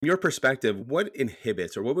Your perspective, what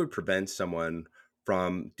inhibits or what would prevent someone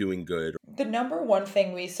from doing good? The number one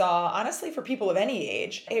thing we saw, honestly, for people of any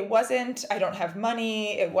age, it wasn't, I don't have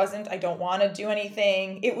money. It wasn't, I don't want to do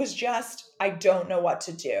anything. It was just, I don't know what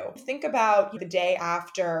to do. Think about the day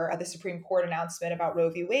after the Supreme Court announcement about Roe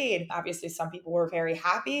v. Wade. Obviously, some people were very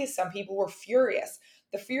happy, some people were furious.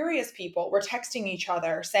 The furious people were texting each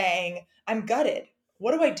other saying, I'm gutted.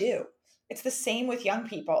 What do I do? It's the same with young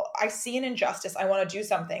people. I see an injustice. I want to do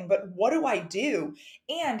something, but what do I do?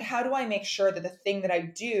 And how do I make sure that the thing that I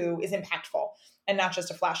do is impactful and not just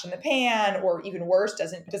a flash in the pan, or even worse,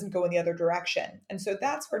 doesn't go in the other direction? And so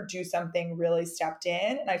that's where Do Something really stepped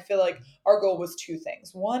in. And I feel like our goal was two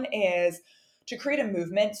things. One is to create a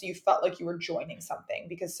movement so you felt like you were joining something,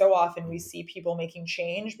 because so often we see people making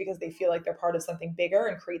change because they feel like they're part of something bigger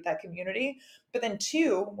and create that community. But then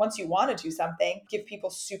two, once you want to do something, give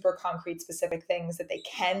people super concrete specific things that they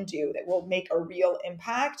can do that will make a real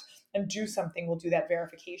impact, and Do Something will do that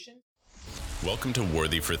verification. Welcome to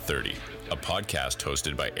Worthy for 30, a podcast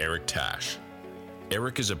hosted by Eric Tash.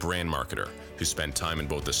 Eric is a brand marketer who spent time in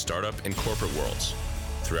both the startup and corporate worlds.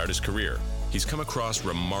 Throughout his career, he's come across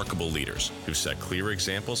remarkable leaders who've set clear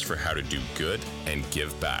examples for how to do good and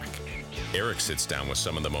give back. Eric sits down with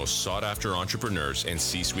some of the most sought-after entrepreneurs and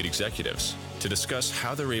C-suite executives to discuss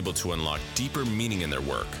how they're able to unlock deeper meaning in their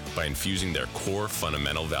work by infusing their core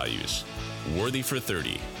fundamental values. Worthy for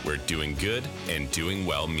 30, where doing good and doing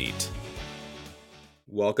well meet.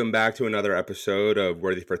 Welcome back to another episode of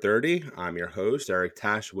Worthy for 30. I'm your host, Eric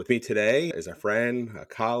Tash. With me today is a friend, a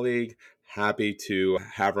colleague. Happy to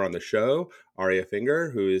have her on the show, Aria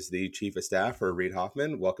Finger, who is the Chief of Staff for Reid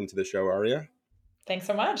Hoffman. Welcome to the show, Aria. Thanks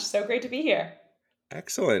so much. So great to be here.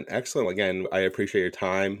 Excellent. Again, I appreciate your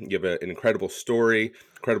time. You have an incredible story,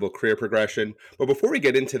 incredible career progression. But before we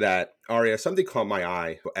get into that, Aria, something caught my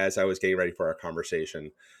eye as I was getting ready for our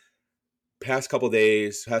conversation. Past couple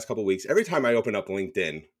days, past couple weeks, every time I open up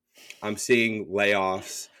LinkedIn, I'm seeing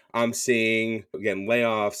layoffs. I'm seeing, again,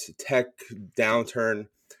 layoffs, tech downturn.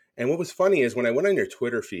 And what was funny is when I went on your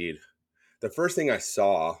Twitter feed, the first thing I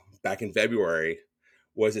saw back in February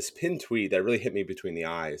was this pinned tweet that really hit me between the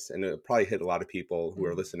eyes. And it probably hit a lot of people who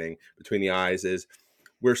are listening between the eyes is,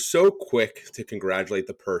 we're so quick to congratulate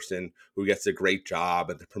the person who gets a great job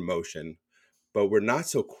and the promotion, but we're not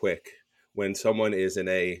so quick when someone is in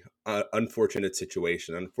a unfortunate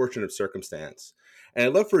situation, unfortunate circumstance. And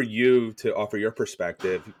I'd love for you to offer your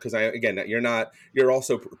perspective, because you're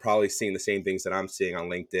also probably seeing the same things that I'm seeing on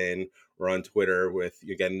LinkedIn or on Twitter with,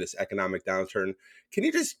 again, this economic downturn. Can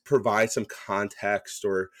you just provide some context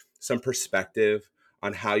or some perspective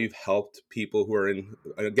on how you've helped people who are in,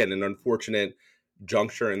 again, an unfortunate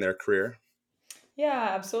juncture in their career? Yeah,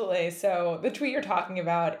 absolutely. So the tweet you're talking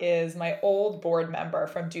about is my old board member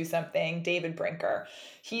from Do Something, David Brinker.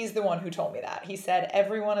 He's the one who told me that. He said,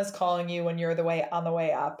 everyone is calling you when you're on the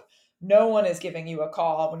way up. No one is giving you a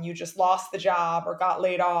call when you just lost the job or got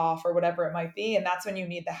laid off or whatever it might be. And that's when you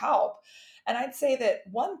need the help. And I'd say that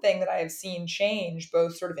one thing that I have seen change,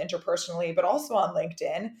 both sort of interpersonally, but also on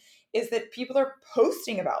LinkedIn, is that people are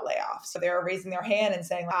posting about layoffs. So they're raising their hand and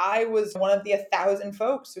saying, I was one of the 1,000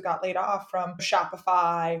 folks who got laid off from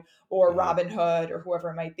Shopify or Mhm. Robinhood or whoever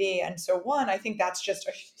it might be. And so, one, I think that's just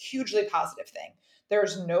a hugely positive thing.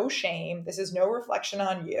 There's no shame. This is no reflection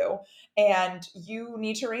on you. And you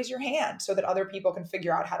need to raise your hand so that other people can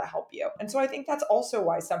figure out how to help you. And so I think that's also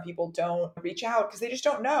why some people don't reach out, because they just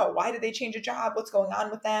don't know. Why did they change a job? What's going on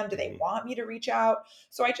with them? Do they Mhm. want me to reach out?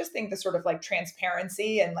 So I just think the sort of like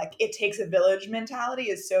transparency and like it takes a village mentality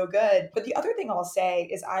is so good. But the other thing I'll say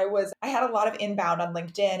is I had a lot of inbound on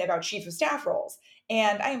LinkedIn about chief of staff roles.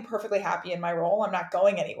 And I am perfectly happy in my role. I'm not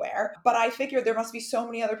going anywhere. But I figured there must be so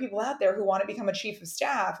many other people out there who want to become a chief of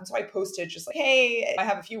staff. And so I posted just like, hey, I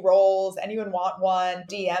have a few roles. Anyone want one?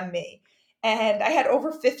 DM me. And I had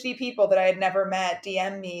over 50 people that I had never met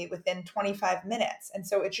DM me within 25 minutes. And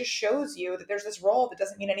so it just shows you that there's this role that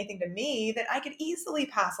doesn't mean anything to me that I could easily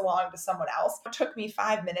pass along to someone else. It took me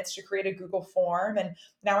 5 minutes to create a Google form. And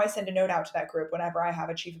now I send a note out to that group whenever I have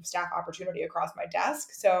a chief of staff opportunity across my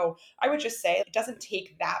desk. So I would just say it doesn't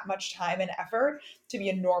take that much time and effort to be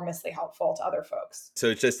enormously helpful to other folks. So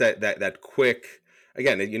it's just that quick,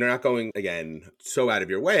 again, you're not going, again, so out of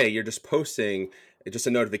your way. You're just posting just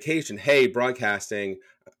a notification. Hey, broadcasting,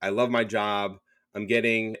 I love my job. I'm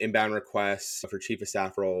getting inbound requests for chief of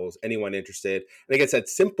staff roles. Anyone interested? And I guess that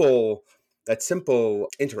simple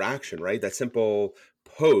interaction, right? That simple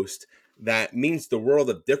post that means the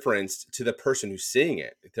world of difference to the person who's seeing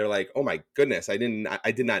it. They're like, oh my goodness, I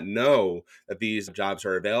did not know that these jobs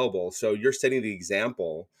are available. So you're setting the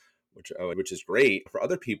example, which is great for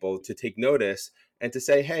other people to take notice and to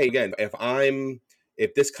say, hey, again,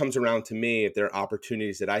 if this comes around to me, if there are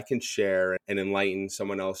opportunities that I can share and enlighten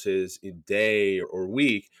someone else's day or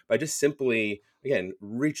week by just simply, again,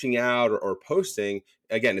 reaching out or posting,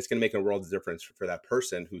 again, it's going to make a world of difference for that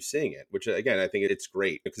person who's seeing it, which again, I think it's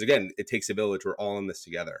great because again, it takes a village. We're all in this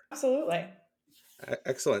together. Absolutely.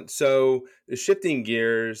 Excellent. So shifting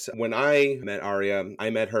gears, when I met Aria,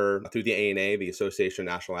 I met her through the ANA, the Association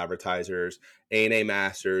of National Advertisers, ANA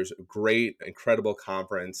Masters, great, incredible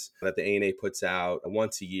conference that the ANA puts out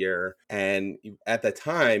once a year. And at the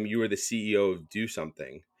time, you were the CEO of Do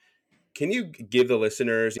Something. Can you give the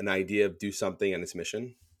listeners an idea of Do Something and its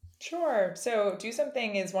mission? Sure. So, Do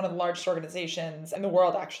Something is one of the largest organizations in the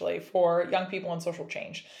world, actually, for young people and social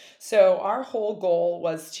change. So, our whole goal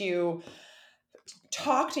was to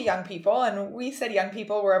talk to young people, and we said young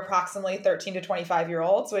people were approximately 13 to 25-year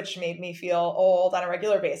olds, which made me feel old on a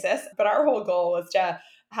regular basis. But our whole goal was to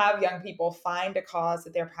have young people find a cause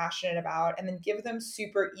that they're passionate about and then give them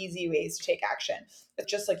super easy ways to take action. It's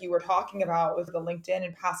just like you were talking about with the LinkedIn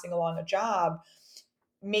and passing along a job.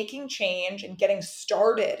 Making change and getting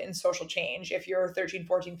started in social change, if you're 13,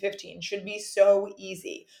 14, 15, should be so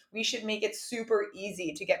easy. We should make it super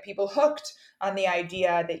easy to get people hooked on the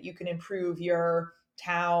idea that you can improve your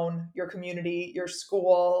town, your community, your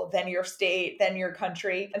school, then your state, then your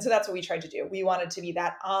country. And so that's what we tried to do. We wanted to be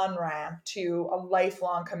that on ramp to a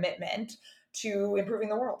lifelong commitment to improving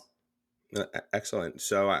the world. Excellent.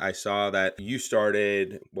 So I saw that you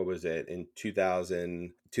started, what was it, in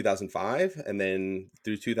 2005 and then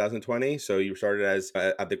through 2020. So you started as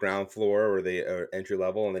at the ground floor or the entry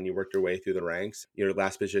level, and then you worked your way through the ranks, your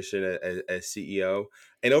last position as CEO.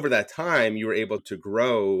 And over that time, you were able to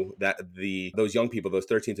grow those young people, those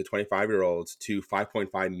 13 to 25-year-olds to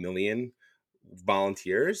 5.5 million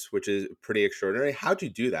volunteers, which is pretty extraordinary. How'd you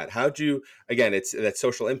do that? Again, it's that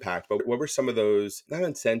social impact, but what were some of those, not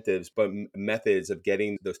incentives, but methods of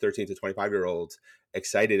getting those 13 to 25-year-olds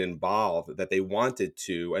excited, involved, that they wanted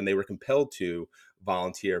to, and they were compelled to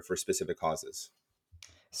volunteer for specific causes?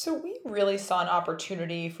 So we really saw an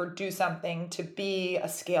opportunity for Do Something to be a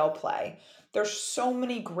scale play. There's so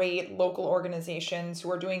many great local organizations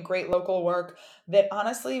who are doing great local work that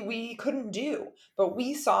honestly we couldn't do, but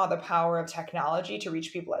we saw the power of technology to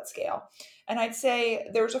reach people at scale. And I'd say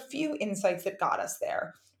there's a few insights that got us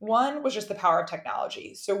there. One was just the power of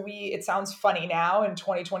technology. So it sounds funny now in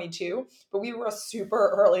 2022, but we were a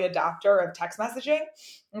super early adopter of text messaging.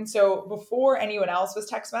 And so before anyone else was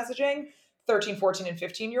text messaging, 13, 14, and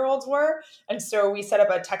 15-year-olds were. And so we set up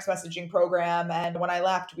a text messaging program. And when I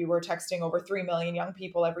left, we were texting over 3 million young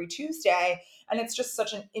people every Tuesday. And it's just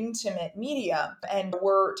such an intimate medium. And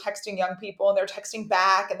we're texting young people and they're texting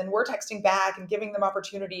back. And then we're texting back and giving them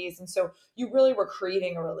opportunities. And so you really were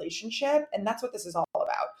creating a relationship. And that's what this is all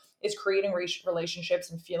about, is creating relationships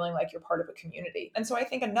and feeling like you're part of a community. And so I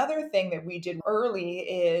think another thing that we did early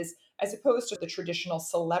is, as opposed to the traditional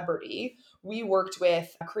celebrity, we worked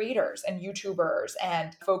with creators and YouTubers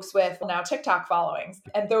and folks with now TikTok followings.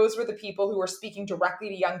 And those were the people who were speaking directly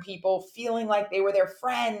to young people, feeling like they were their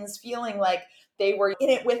friends, feeling like they were in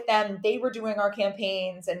it with them. They were doing our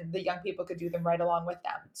campaigns and the young people could do them right along with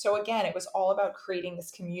them. So again, it was all about creating this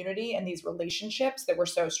community and these relationships that were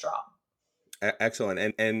so strong.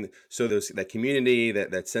 Excellent. And so there's that community,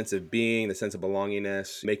 that sense of being, the sense of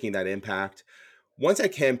belongingness, making that impact. Once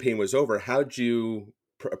that campaign was over, how'd you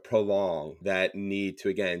prolong that need to,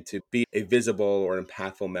 again, to be a visible or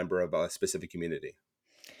impactful member of a specific community?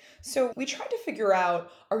 So we tried to figure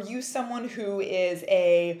out, are you someone who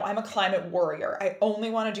I'm a climate warrior. I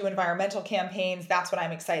only want to do environmental campaigns. That's what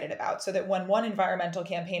I'm excited about. So that when one environmental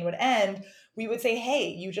campaign would end, we would say, hey,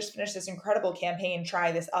 you just finished this incredible campaign,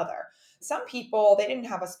 try this other. Some people, they didn't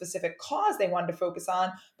have a specific cause they wanted to focus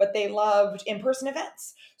on, but they loved in-person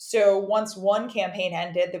events. So once one campaign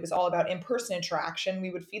ended that was all about in-person interaction,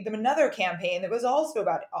 we would feed them another campaign that was also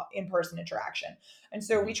about in-person interaction. And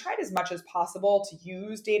so we tried as much as possible to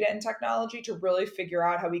use data and technology to really figure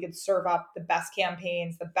out how we could serve up the best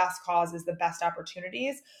campaigns, the best causes, the best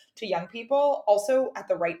opportunities to young people, also at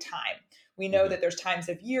the right time. We know that there's times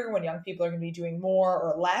of year when young people are going to be doing more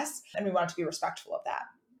or less, and we want to be respectful of that.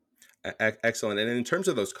 Excellent. And in terms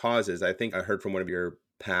of those causes, I think I heard from one of your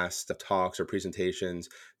past talks or presentations,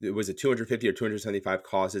 was it 250 or 275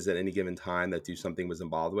 causes at any given time that Do Something was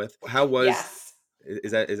involved with? How was Yes.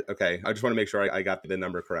 Is okay? I just want to make sure I got the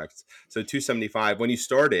number correct. So 275. When you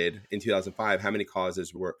started in 2005, how many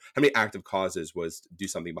active causes was Do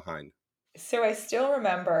Something behind? So I still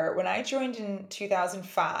remember when I joined in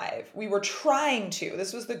 2005, we were trying to,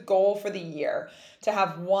 this was the goal for the year, to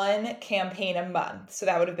have one campaign a month. So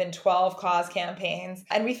that would have been 12 cause campaigns.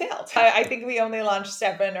 And we failed. I think we only launched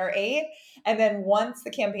 7 or 8. And then once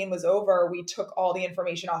the campaign was over, we took all the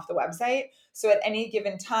information off the website. So at any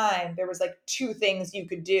given time, there was like 2 things you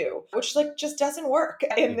could do, which like just doesn't work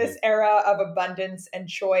in Hmm. this era of abundance and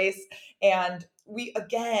choice. And we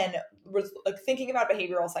again was like thinking about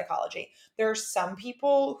behavioral psychology. There are some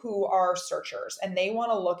people who are searchers and they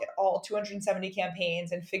want to look at all 270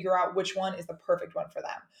 campaigns and figure out which one is the perfect one for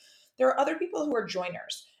them. There are other people who are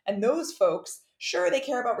joiners, and those folks, sure, they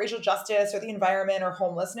care about racial justice or the environment or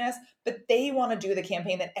homelessness, but they want to do the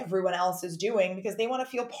campaign that everyone else is doing because they want to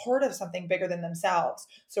feel part of something bigger than themselves.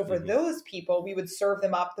 So for Hmm. those people, we would serve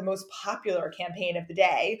them up the most popular campaign of the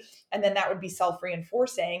day, and then that would be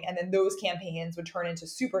self-reinforcing, and then those campaigns would turn into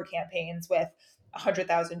super campaigns with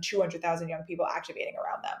 100,000, 200,000 young people activating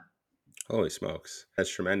around them. Holy smokes,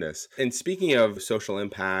 that's tremendous. And speaking of social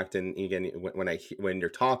impact, and again, when you're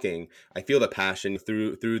talking, I feel the passion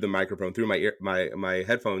through the microphone, through my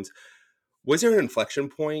headphones. Was there an inflection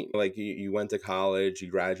point? Like you went to college, you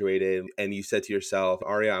graduated, and you said to yourself,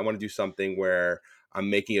 Aria, I want to do something where I'm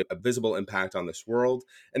making a visible impact on this world.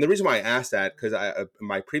 And the reason why I asked that, because in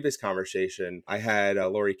my previous conversation, I had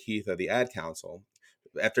Lori Keith of the Ad Council.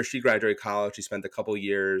 After she graduated college, she spent a couple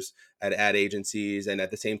years at ad agencies, and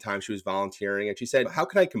at the same time, she was volunteering. And she said, how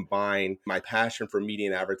can I combine my passion for media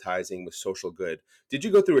and advertising with social good? Did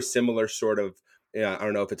you go through a similar sort of, yeah, I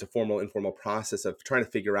don't know if it's a formal, informal process of trying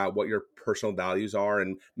to figure out what your personal values are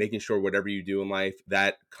and making sure whatever you do in life,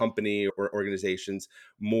 that company or organizations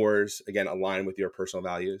mores, again, align with your personal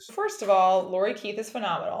values? First of all, Lori Keith is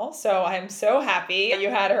phenomenal. So I'm so happy you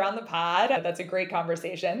had her on the pod. That's a great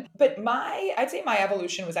conversation. But I'd say my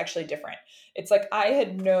evolution was actually different. It's like I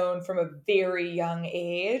had known from a very young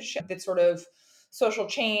age that sort of social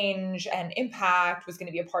change and impact was going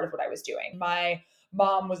to be a part of what I was doing. My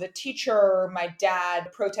mom was a teacher. My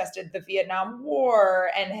dad protested the Vietnam War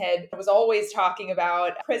and was always talking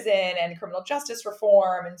about prison and criminal justice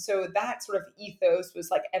reform. And so that sort of ethos was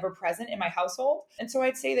like ever present in my household. And so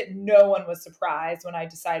I'd say that no one was surprised when I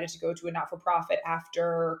decided to go to a not-for-profit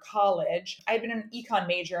after college. I had been an econ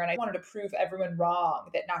major and I wanted to prove everyone wrong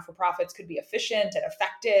that not-for-profits could be efficient and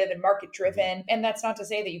effective and market Mhm. driven. And that's not to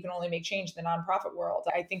say that you can only make change in the nonprofit world.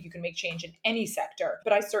 I think you can make change in any sector,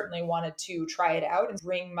 but I certainly wanted to try it out and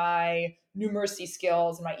bring my numeracy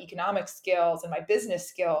skills and my economic skills and my business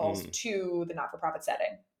skills Mhm. to the not-for-profit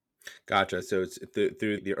setting. Gotcha. So it's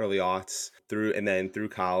through the early aughts, through and then through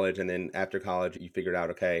college, and then after college, you figured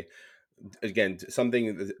out, okay, again,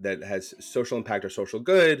 something that has social impact or social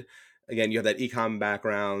good. Again, you have that ecom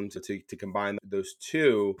background to combine those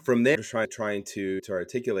two. From there, just trying to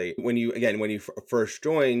articulate when you first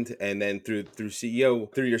joined, and then through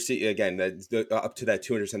CEO, through your CEO, again, up to that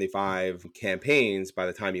 275 campaigns by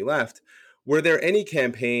the time you left. Were there any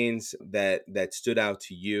campaigns that stood out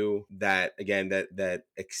to you that, again, that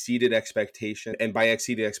exceeded expectation? And by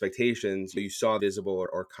exceeded expectations, you saw visible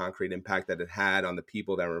or concrete impact that it had on the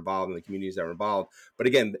people that were involved and the communities that were involved. But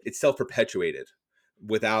again, it's self-perpetuated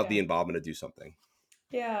without the Yeah. involvement to do something.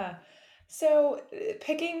 Yeah. So,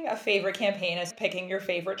 picking a favorite campaign is picking your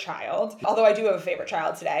favorite child. Although I do have a favorite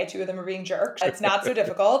child today, 2 of them are being jerks. It's not so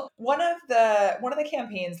difficult. One of the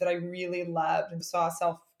campaigns that I really loved and saw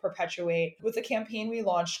self perpetuate was a campaign we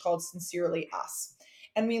launched called Sincerely Us.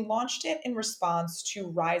 And we launched it in response to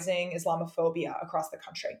rising Islamophobia across the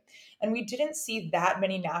country. And we didn't see that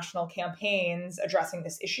many national campaigns addressing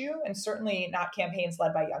this issue, and certainly not campaigns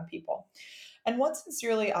led by young people. And what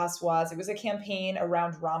Sincerely Us was, it was a campaign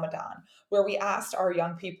around Ramadan where we asked our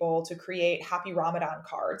young people to create happy Ramadan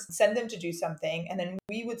cards, send them to do something, and then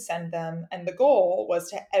we would send them. And the goal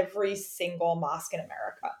was to every single mosque in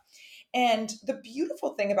America. And the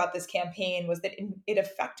beautiful thing about this campaign was that it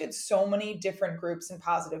affected so many different groups in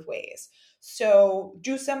positive ways. So,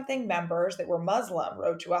 Do Something members that were Muslim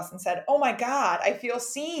wrote to us and said, "Oh my God, I feel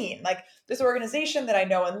seen. Like this organization that I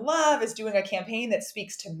know and love is doing a campaign that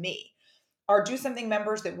speaks to me." Our Do Something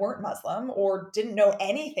members that weren't Muslim or didn't know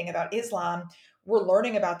anything about Islam were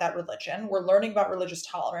learning about that religion. We're learning about religious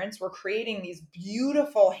tolerance. We're creating these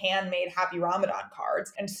beautiful handmade Happy Ramadan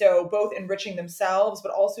cards. And so, both enriching themselves,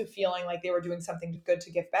 but also feeling like they were doing something good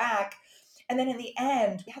to give back. And then in the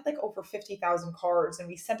end, we had like over 50,000 cards, and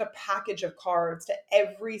we sent a package of cards to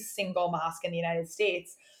every single mosque in the United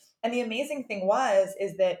States. And the amazing thing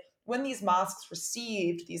is that when these mosques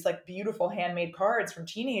received these like beautiful handmade cards from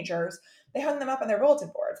teenagers, they hung them up on their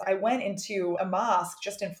bulletin boards. I went into a mosque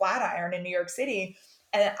just in Flatiron in New York City,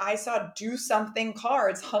 and I saw do something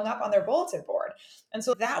cards hung up on their bulletin board. And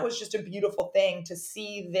so that was just a beautiful thing to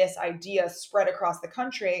see this idea spread across the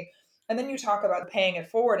country. And then you talk about paying it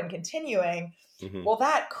forward and continuing. Hmm. Well,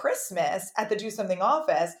 that Christmas at the Do Something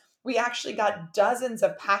office, we actually got dozens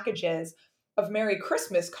of packages of Merry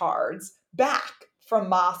Christmas cards back from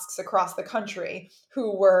mosques across the country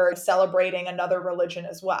who were celebrating another religion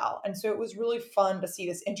as well. And so it was really fun to see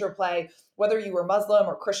this interplay, whether you were Muslim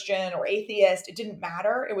or Christian or atheist, it didn't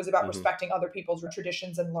matter. It was about Hmm. respecting other people's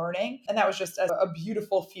traditions and learning. And that was just a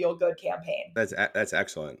beautiful feel good campaign. That's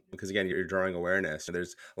excellent, because again, you're drawing awareness.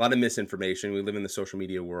 There's a lot of misinformation. We live in the social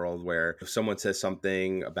media world where if someone says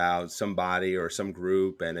something about somebody or some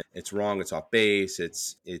group and it's wrong, it's off base,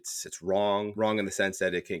 it's wrong in the sense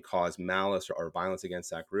that it can cause malice or violence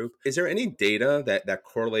against that group. Is there any data that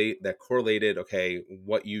correlated, okay,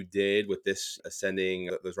 what you did with this sending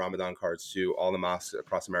those Ramadan cards to all the mosques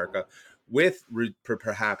across America with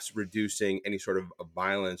perhaps reducing any sort of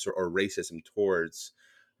violence or racism towards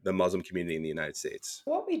the Muslim community in the United States?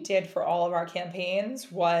 What we did for all of our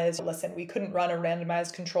campaigns was listen, we couldn't run a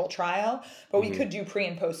randomized control trial, but we Hmm. could do pre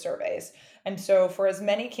and post surveys. And so, for as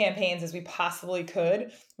many campaigns as we possibly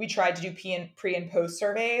could, we tried to do pre and post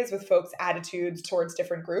surveys with folks' attitudes towards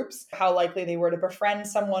different groups, how likely they were to befriend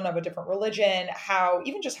someone of a different religion,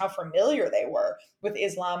 even just how familiar they were with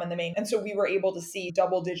Islam and the main. And so, we were able to see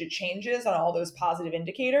double digit changes on all those positive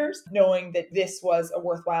indicators, knowing that this was a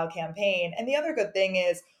worthwhile campaign. And the other good thing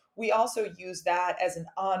is, we also use that as an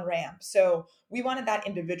on ramp. So we wanted that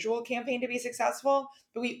individual campaign to be successful,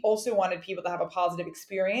 but we also wanted people to have a positive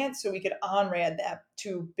experience so we could on ramp them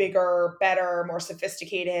to bigger, better, more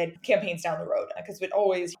sophisticated campaigns down the road. Because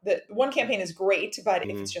the one campaign is great, but if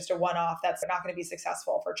it's Hmm. just a one off, that's not going to be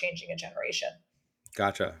successful for changing a generation.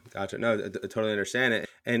 Gotcha. No, I totally understand it.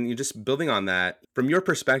 And you just building on that, from your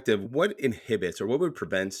perspective, what inhibits or what would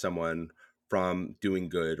prevent someone from doing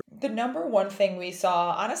good? The number one thing we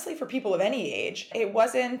saw, honestly, for people of any age, it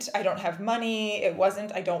wasn't, I don't have money. It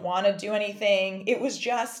wasn't, I don't want to do anything. It was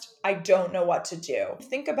just, I don't know what to do.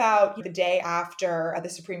 Think about the day after the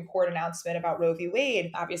Supreme Court announcement about Roe v.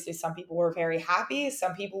 Wade. Obviously, some people were very happy,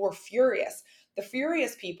 some people were furious. The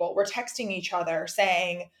furious people were texting each other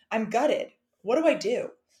saying, I'm gutted. What do I do?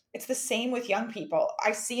 It's the same with young people.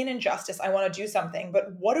 I see an injustice. I want to do something, but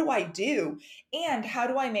what do I do? And how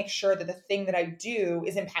do I make sure that the thing that I do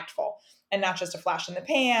is impactful and not just a flash in the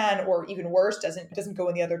pan, or even worse, doesn't go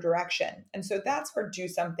in the other direction? And so that's where Do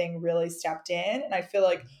Something really stepped in. And I feel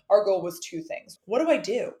like our goal was two things. What do I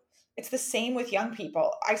do? It's the same with young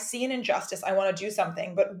people. I see an injustice. I want to do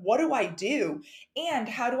something, but what do I do? And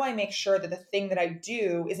how do I make sure that the thing that I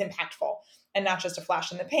do is impactful and not just a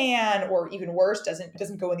flash in the pan, or even worse,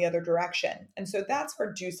 doesn't go in the other direction? And so that's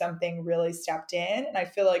where Do Something really stepped in. And I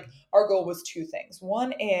feel like our goal was two things.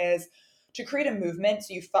 One is to create a movement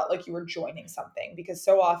so you felt like you were joining something, because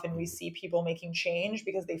so often we see people making change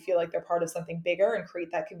because they feel like they're part of something bigger and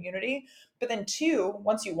create that community. But then two,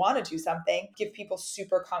 once you want to do something, give people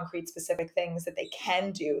super concrete, specific things that they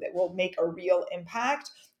can do that will make a real impact.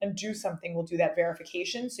 And Do Something will do that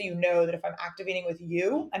verification, so you know that if I'm activating with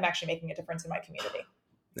you, I'm actually making a difference in my community.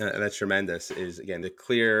 That's tremendous. Is again the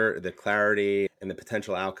clarity and the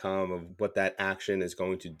potential outcome of what that action is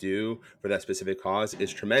going to do for that specific cause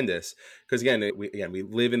is tremendous. Because we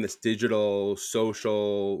live in this digital,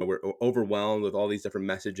 social. We're overwhelmed with all these different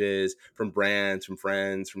messages from brands, from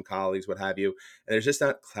friends, from colleagues, what have you. And there's just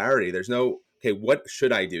not clarity. There's no, okay, what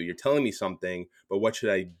should I do? You're telling me something, but what should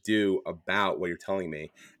I do about what you're telling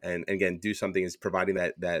me? And again, Do Something is providing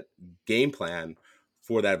that game plan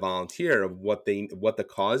for that volunteer of what the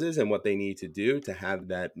cause is and what they need to do to have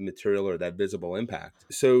that material or that visible impact.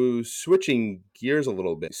 So switching gears a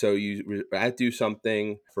little bit. So you were at Do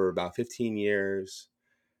Something for about 15 years.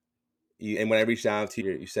 And when I reached out to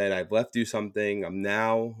you, you said, I've left Do Something. I'm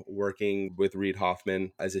now working with Reid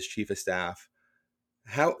Hoffman as his chief of staff.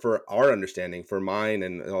 How, for our understanding, for mine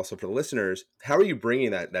and also for the listeners, how are you bringing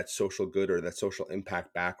that social good or that social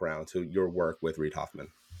impact background to your work with Reid Hoffman?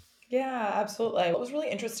 Yeah, absolutely. It was really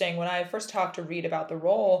interesting when I first talked to Reid about the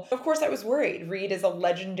role. Of course, I was worried. Reid is a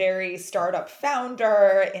legendary startup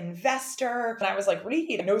founder, investor. And I was like,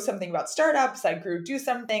 Reid, I know something about startups. I grew Do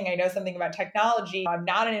Something. I know something about technology. I'm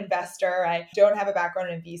not an investor. I don't have a background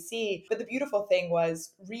in VC. But the beautiful thing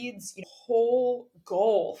was Reid's whole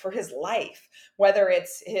goal for his life, whether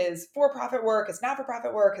it's his for-profit work, his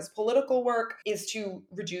not-for-profit work, his political work, is to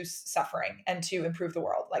reduce suffering and to improve the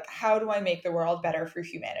world. Like, how do I make the world better for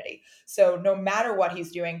humanity? So no matter what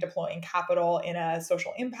he's doing, deploying capital in a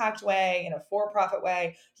social impact way, in a for-profit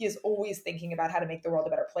way, he is always thinking about how to make the world a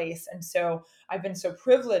better place. And so I've been so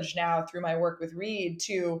privileged now through my work with Reid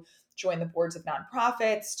to join the boards of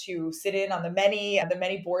nonprofits, to sit in on the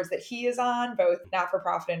many boards that he is on, both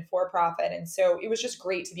not-for-profit and for-profit. And so it was just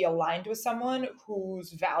great to be aligned with someone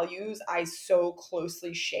whose values I so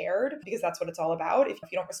closely shared, because that's what it's all about. If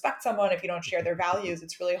you don't respect someone, if you don't share their values,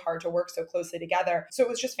 it's really hard to work so closely together. So it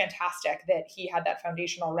was just fantastic that he had that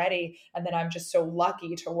foundation already. And then I'm just so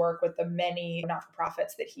lucky to work with the many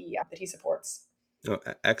not-for-profits that he supports. Oh,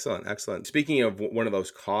 excellent, excellent. Speaking of one of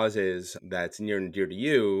those causes that's near and dear to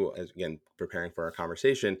you, as again, preparing for our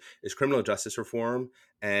conversation, is criminal justice reform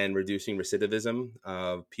and reducing recidivism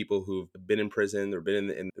of people who've been in prison or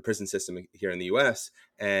been in the prison system here in the US,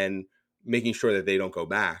 and making sure that they don't go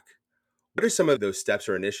back. What are some of those steps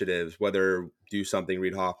or initiatives, whether do something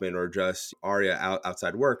Reid Hoffman or just Aria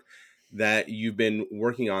outside work, that you've been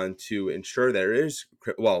working on to ensure there is,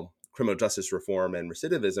 well, criminal justice reform and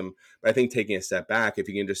recidivism? But I think taking a step back, if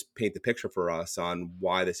you can just paint the picture for us on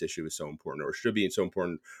why this issue is so important or should be so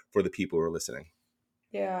important for the people who are listening.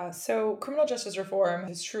 Yeah, so criminal justice reform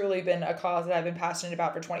has truly been a cause that I've been passionate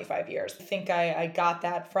about for 25 years. I think I got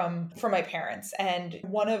that from my parents. And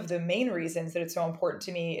one of the main reasons that it's so important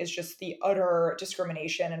to me is just the utter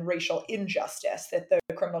discrimination and racial injustice that the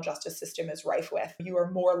criminal justice system is rife with. You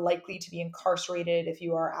are more likely to be incarcerated if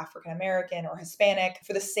you are African American or Hispanic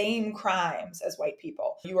for the same crimes as white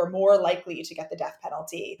people. You are more likely to get the death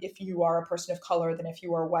penalty if you are a person of color than if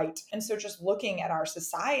you are white. And so just looking at our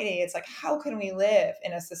society, it's like, how can we live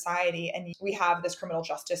in a society and we have this criminal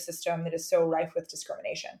justice system that is so rife with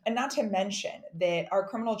discrimination? And not to mention that our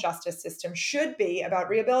criminal justice system should be about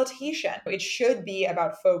rehabilitation. It should be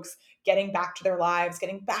about folks getting back to their lives,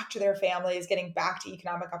 getting back to their families, getting back to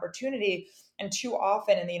economic opportunity. And too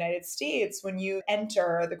often in the United States, when you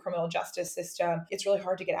enter the criminal justice system, it's really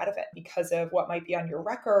hard to get out of it because of what might be on your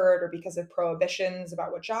record or because of prohibitions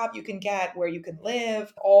about what job you can get, where you can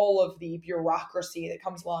live, all of the bureaucracy that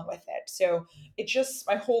comes along with it. So it just,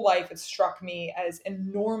 my whole life, it struck me as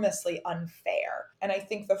enormously unfair. And I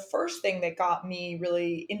think the first thing that got me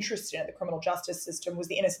really interested in the criminal justice system was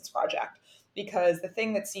the Innocence Project. Because the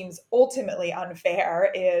thing that seems ultimately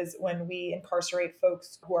unfair is when we incarcerate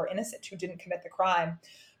folks who are innocent, who didn't commit the crime.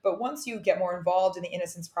 But once you get more involved in the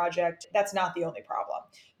Innocence Project, that's not the only problem.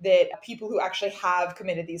 That people who actually have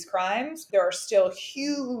committed these crimes, there are still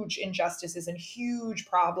huge injustices and huge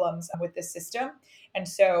problems with this system. And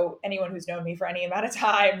so anyone who's known me for any amount of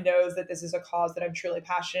time knows that this is a cause that I'm truly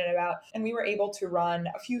passionate about. And we were able to run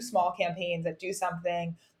a few small campaigns that do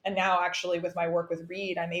something. And now, actually, with my work with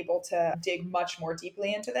Reid, I'm able to dig much more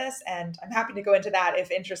deeply into this. And I'm happy to go into that if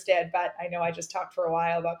interested. But I know I just talked for a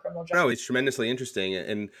while about criminal justice. No, it's tremendously interesting.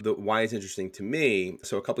 And why it's interesting to me.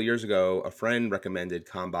 So a couple of years ago, a friend recommended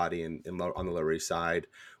ComBody on the Lower East Side,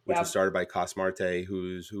 which was started by Cos Marte,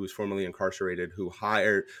 who was formerly incarcerated, who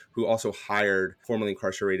also hired formerly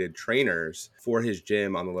incarcerated trainers for his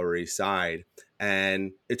gym on the Lower East Side.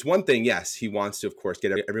 And it's one thing, yes, he wants to, of course,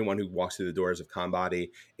 get everyone who walks through the doors of ComBody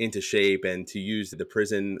into shape and to use the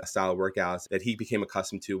prison style workouts that he became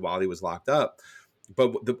accustomed to while he was locked up.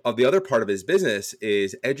 But the other part of his business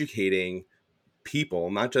is educating people,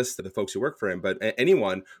 not just the folks who work for him, but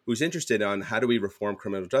anyone who's interested on how do we reform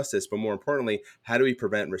criminal justice, but more importantly, how do we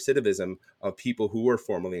prevent recidivism of people who were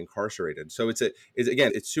formerly incarcerated. So it's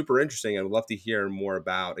super interesting. I'd love to hear more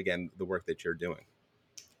about, again, the work that you're doing.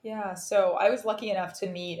 Yeah, so I was lucky enough to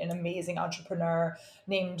meet an amazing entrepreneur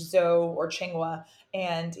named Zoe or Chingwa,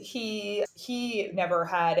 and he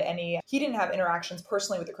didn't have interactions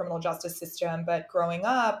personally with the criminal justice system, but growing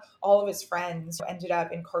up, all of his friends ended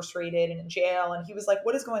up incarcerated and in jail, and he was like,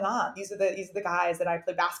 "What is going on? These are the guys that I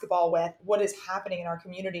play basketball with. What is happening in our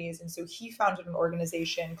communities?" And so he founded an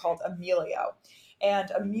organization called Emilio. And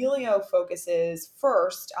Emilio focuses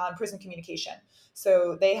first on prison communication.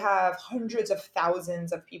 So they have hundreds of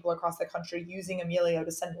thousands of people across the country using Emilio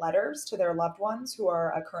to send letters to their loved ones who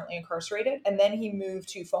are currently incarcerated. And then he moved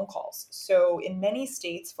to phone calls. So in many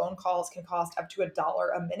states, phone calls can cost up to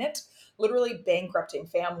 $1 a minute, literally bankrupting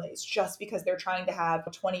families just because they're trying to have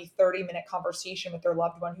a 20, 30-minute conversation with their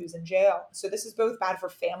loved one who's in jail. So this is both bad for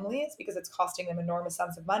families because it's costing them enormous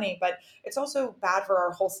sums of money, but it's also bad for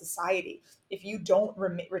our whole society. If you don't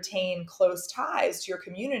retain close ties to your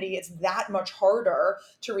community, it's that much harder harder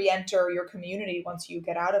to re-enter your community once you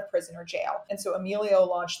get out of prison or jail. And so Emilio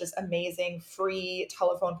launched this amazing free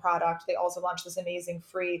telephone product. They also launched this amazing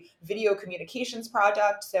free video communications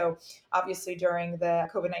product. So obviously during the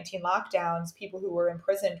COVID-19 lockdowns, people who were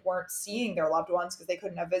imprisoned weren't seeing their loved ones because they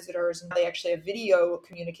couldn't have visitors. And they actually have video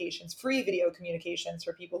communications, free video communications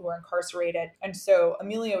for people who are incarcerated. And so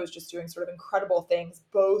Emilio is just doing sort of incredible things,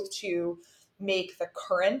 both to make the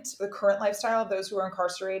current lifestyle of those who are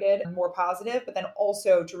incarcerated more positive, but then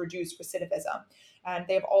also to reduce recidivism. And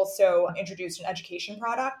they've also introduced an education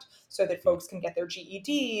product so that folks can get their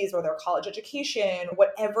GEDs or their college education,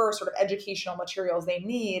 whatever sort of educational materials they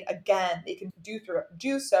need. Again, they can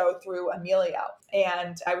do so through Emilio.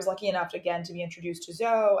 And I was lucky enough, again, to be introduced to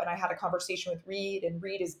Zoe, and I had a conversation with Reid, and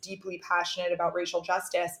Reid is deeply passionate about racial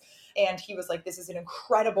justice. And he was like, this is an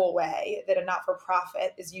incredible way that a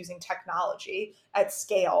not-for-profit is using technology at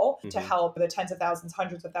scale to help the tens of thousands,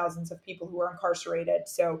 hundreds of thousands of people who are incarcerated.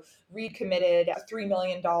 So Reid committed a $3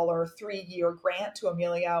 million 3-year grant to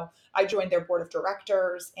Emilio. I joined their board of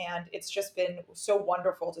directors, and it's just been so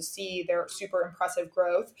wonderful to see their super impressive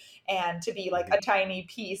growth and to be like a tiny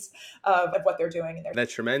piece of what they're doing in their.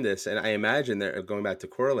 That's tremendous. And I imagine that, going back to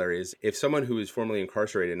corollaries, if someone who is formerly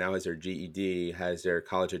incarcerated now has their GED, has their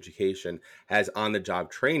college education, has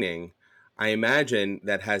on-the-job training, I imagine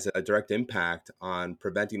that has a direct impact on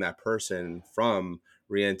preventing that person from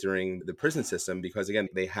re-entering the prison system, because again,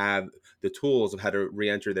 they have the tools of how to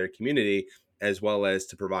re-enter their community as well as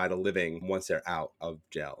to provide a living once they're out of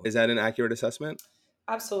jail. Is that an accurate assessment?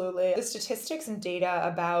 Absolutely. The statistics and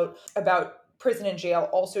data about prison and jail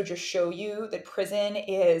also just show you that prison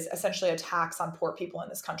is essentially a tax on poor people in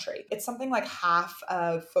this country. It's something like half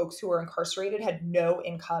of folks who are incarcerated had no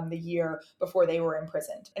income the year before they were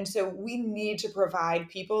imprisoned. And so we need to provide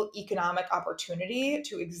people economic opportunity,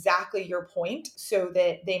 to exactly your point, so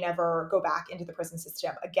that they never go back into the prison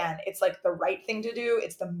system. Again, it's like the right thing to do.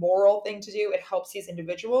 It's the moral thing to do. It helps these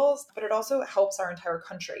individuals, but it also helps our entire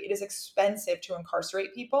country. It is expensive to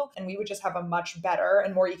incarcerate people, and we would just have a much better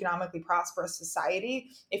and more economically prosperous society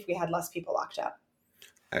if we had less people locked up.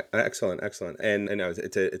 Excellent. And I know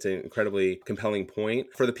it's an incredibly compelling point.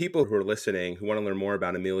 For the people who are listening, who want to learn more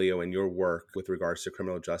about Emilio and your work with regards to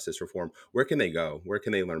criminal justice reform, where can they go? Where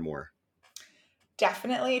can they learn more?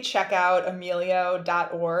 Definitely check out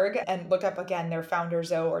emilio.org and look up, again, their founder,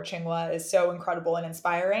 Zoe or Chingwa, is so incredible and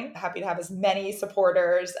inspiring. Happy to have as many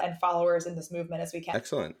supporters and followers in this movement as we can.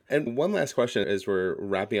 Excellent. And one last question as we're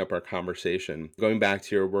wrapping up our conversation, going back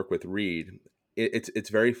to your work with Reid, it's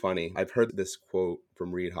very funny. I've heard this quote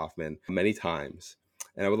from Reid Hoffman many times,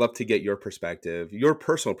 and I would love to get your perspective, your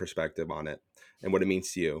personal perspective on it and what it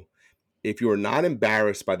means to you. If you are not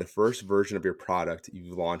embarrassed by the first version of your product,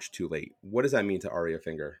 you've launched too late. What does that mean to Aria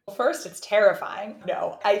Finger? First, it's terrifying.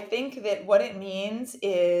 No, I think that what it means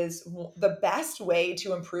is the best way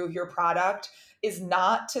to improve your product is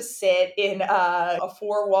not to sit in a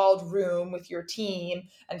 4-walled room with your team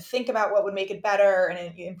and think about what would make it better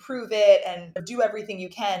and improve it and do everything you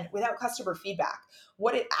can without customer feedback.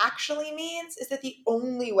 What it actually means is that the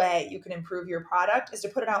only way you can improve your product is to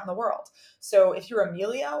put it out in the world. So if you're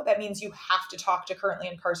Emilio, that means you have to talk to currently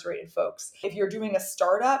incarcerated folks. If you're doing a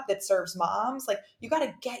startup that serves moms, like, you got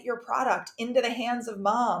to get your product into the hands of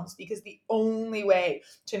moms, because the only way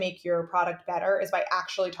to make your product better is by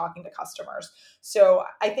actually talking to customers. So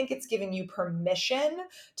I think it's giving you permission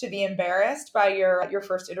to be embarrassed by your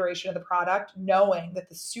first iteration of the product, knowing that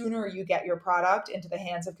the sooner you get your product into the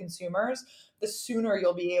hands of consumers, the sooner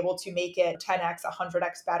you'll be able to make it 10x,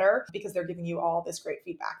 100x better, because they're giving you all this great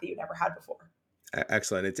feedback that you never had before.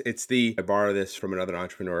 Excellent. I borrow this from another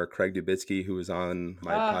entrepreneur, Craig Dubitsky, who was on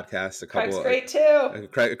my podcast. Craig's great too.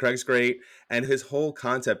 Craig's great. And his whole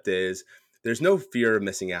concept is there's no fear of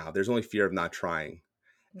missing out. There's only fear of not trying.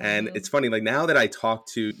 And it's funny, like, now that I talk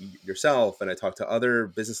to yourself and I talk to other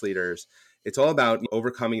business leaders, it's all about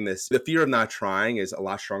overcoming this. The fear of not trying is a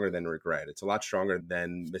lot stronger than regret. It's a lot stronger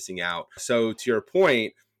than missing out. So to your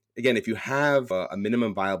point, again, if you have a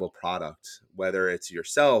minimum viable product, whether it's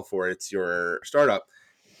yourself or it's your startup,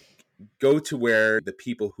 go to where the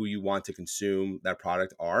people who you want to consume that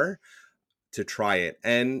product are, to try it.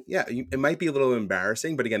 And yeah, it might be a little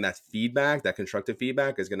embarrassing, but again, that feedback, that constructive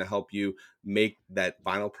feedback, is going to help you make that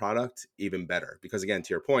final product even better. Because again, to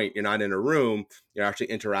your point, you're not in a room, you're actually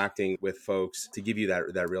interacting with folks to give you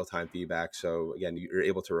that real-time feedback. So again, you're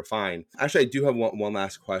able to refine. Actually, I do have one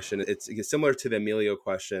last question. It's similar to the Emilio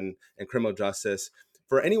question and criminal justice.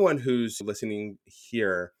 For anyone who's listening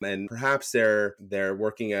here, and perhaps they're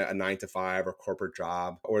working a 9-to-5 or corporate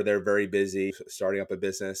job, or they're very busy starting up a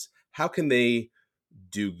business, how can they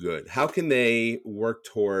do good? How can they work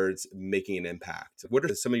towards making an impact? What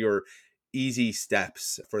are some of your easy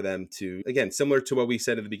steps for them to, again, similar to what we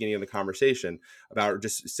said at the beginning of the conversation about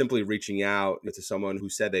just simply reaching out to someone who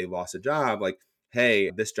said they lost a job, like,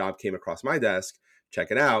 hey, this job came across my desk,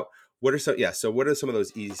 check it out. So what are some of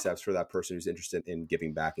those easy steps for that person who's interested in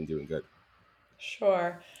giving back and doing good?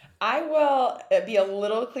 Sure. I will be a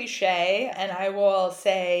little cliche and I will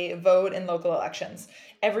say vote in local elections.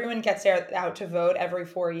 Everyone gets out to vote every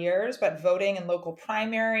 4 years, but voting in local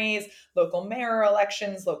primaries, local mayor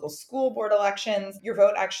elections, local school board elections, your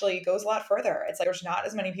vote actually goes a lot further. It's like there's not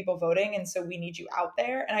as many people voting, and so we need you out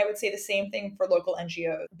there. And I would say the same thing for local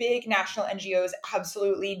NGOs. Big national NGOs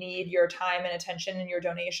absolutely need your time and attention and your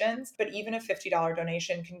donations, but even a $50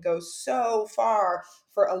 donation can go so far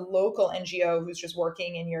for a local NGO who's just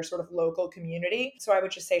working in your sort of local community. So I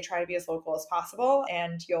would just say try to be as local as possible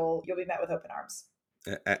and you'll be met with open arms.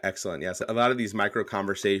 Excellent. Yes. A lot of these micro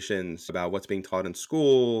conversations about what's being taught in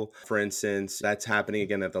school, for instance, that's happening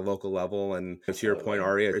again at the local level. And to your point,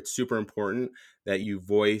 Aria, it's super important that you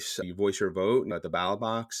voice your vote at the ballot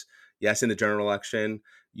box. Yes, in the general election,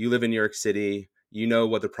 you live in New York City, you know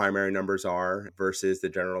what the primary numbers are versus the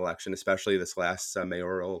general election, especially this last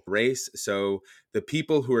mayoral race. So the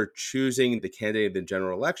people who are choosing the candidate of the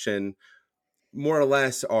general election more or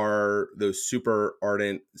less are those super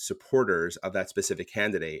ardent supporters of that specific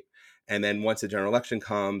candidate. And then once the general election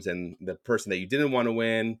comes and the person that you didn't want to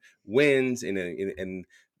win wins and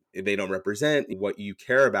they don't represent what you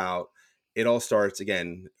care about, it all starts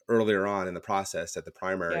again earlier on in the process at the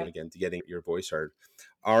primary and again to getting your voice heard.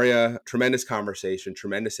 Aria, tremendous conversation,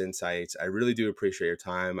 tremendous insights. I really do appreciate your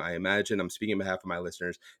time. I imagine I'm speaking on behalf of my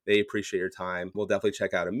listeners. They appreciate your time. We'll definitely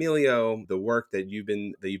check out Emilio, the work that you've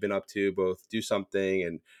been up to, both Do Something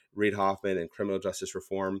and Reid Hoffman and criminal justice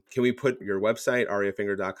reform. Can we put your website,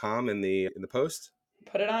 ariafinger.com, in the post?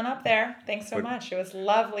 Put it on up there. Thanks so much. It was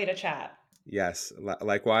lovely to chat. Yes,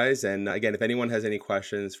 likewise. And again, if anyone has any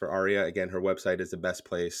questions for Aria, again, her website is the best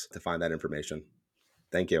place to find that information.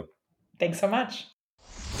 Thank you. Thanks so much.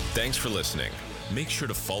 Thanks for listening. Make sure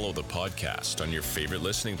to follow the podcast on your favorite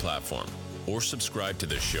listening platform or subscribe to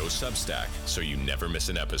the show Substack so you never miss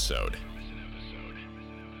an episode.